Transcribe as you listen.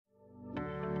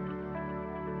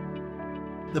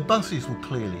The buses were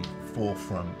clearly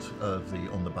forefront of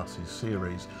the On the Buses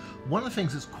series. One of the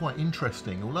things that's quite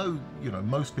interesting, although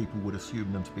most people would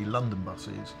assume them to be London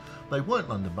buses, they weren't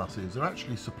London buses. They're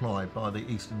actually supplied by the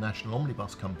Eastern National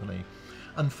Omnibus Company,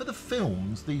 and for the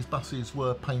films these buses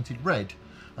were painted red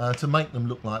to make them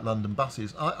look like London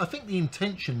buses. I think the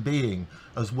intention being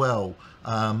as well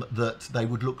that they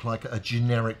would look like a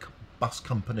generic bus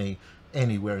company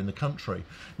anywhere in the country.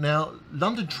 Now,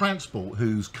 London Transport,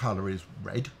 whose colour is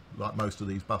red, like most of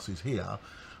these buses here,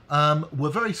 were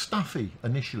very stuffy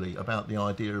initially about the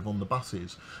idea of On the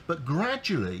Buses, but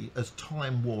gradually, as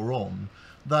time wore on,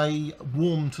 they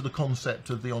warmed to the concept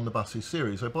of the On the Buses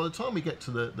series. So by the time we get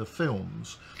to the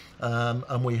films,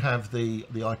 and we have the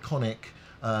iconic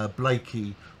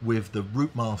Blakey with the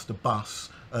Routemaster bus,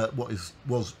 what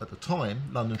was at the time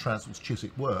London Transport's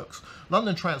Chiswick Works.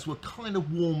 London Transport kind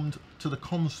of warmed to the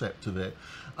concept of it,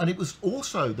 and it was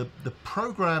also the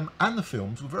programme and the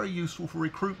films were very useful for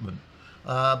recruitment,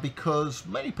 because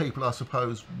many people, I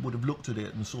suppose, would have looked at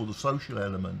it and saw the social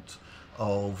element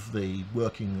of the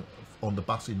working on the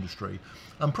bus industry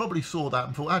and probably saw that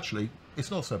and thought, actually, it's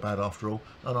not so bad after all,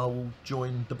 and I will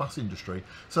join the bus industry.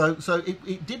 So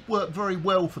it did work very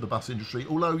well for the bus industry,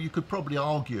 although you could probably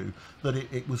argue that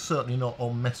it was certainly not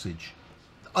on message.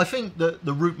 I think that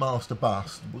the Routemaster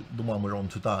bus, the one we're on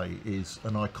today, is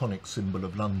an iconic symbol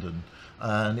of London,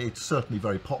 and it's certainly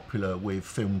very popular with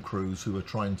film crews who are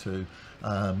trying to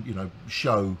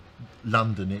show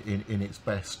London in its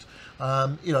best.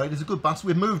 It is a good bus.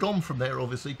 We've moved on from there,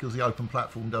 obviously, because the open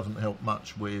platform doesn't help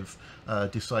much with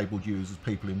disabled users,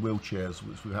 people in wheelchairs,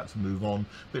 which we've had to move on,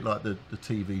 a bit like the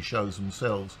TV shows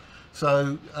themselves.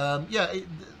 So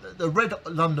the red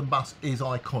London bus is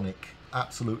iconic,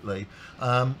 absolutely.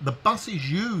 The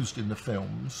buses used in the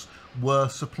films were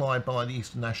supplied by the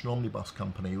Eastern National Omnibus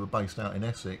Company, who were based out in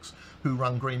Essex, who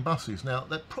run green buses. Now,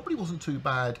 that probably wasn't too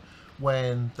bad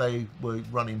when they were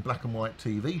running black and white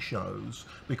TV shows,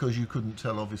 because you couldn't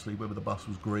tell obviously whether the bus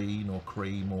was green or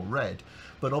cream or red.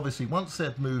 But obviously once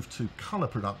they'd moved to colour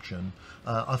production,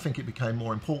 I think it became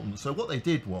more important. So what they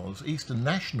did was Eastern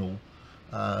National,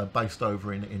 based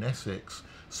over in Essex,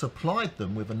 supplied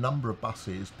them with a number of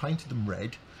buses, painted them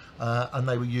red, and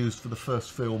they were used for the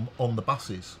first film On the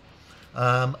Buses.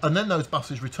 And then those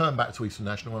buses returned back to Eastern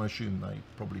National, and I assume they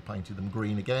probably painted them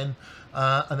green again.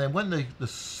 And then when the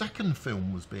second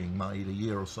film was being made a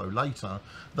year or so later,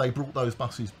 they brought those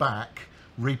buses back,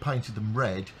 repainted them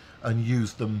red, and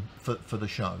used them for the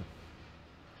show.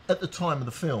 At the time of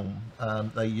the film,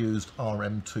 they used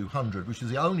RM200, which is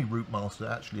the only Routemaster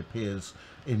that actually appears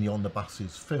in the On the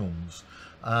Buses films.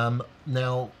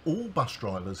 Now, all bus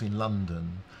drivers in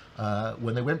London,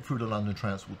 when they went through the London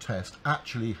Transport test,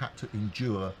 actually had to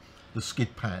endure the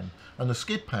skid pan. And the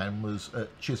skid pan was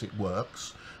at Chiswick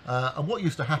Works. And what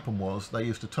used to happen was they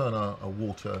used to turn a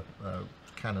water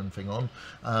cannon thing on,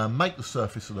 make the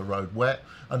surface of the road wet,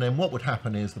 and then what would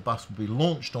happen is the bus would be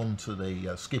launched onto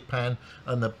the skid pan,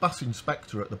 and the bus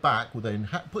inspector at the back would then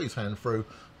put his hand through,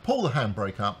 pull the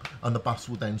handbrake up, and the bus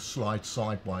will then slide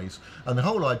sideways. And the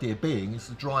whole idea being is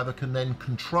the driver can then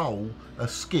control a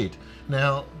skid.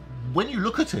 Now, when you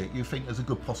look at it, you think there's a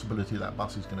good possibility that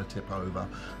bus is going to tip over,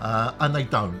 and they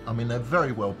don't. I mean, they're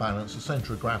very well balanced. The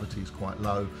centre of gravity is quite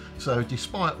low, so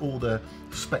despite all the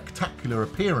spectacular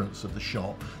appearance of the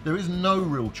shot, there is no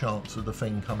real chance of the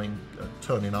thing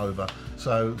turning over.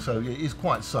 So it is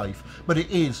quite safe, but it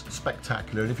is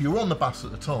spectacular. And if you were on the bus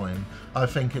at the time, I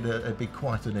think it'd be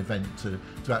quite an event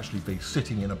to actually be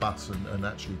sitting in a bus and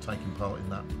actually taking part in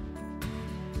that.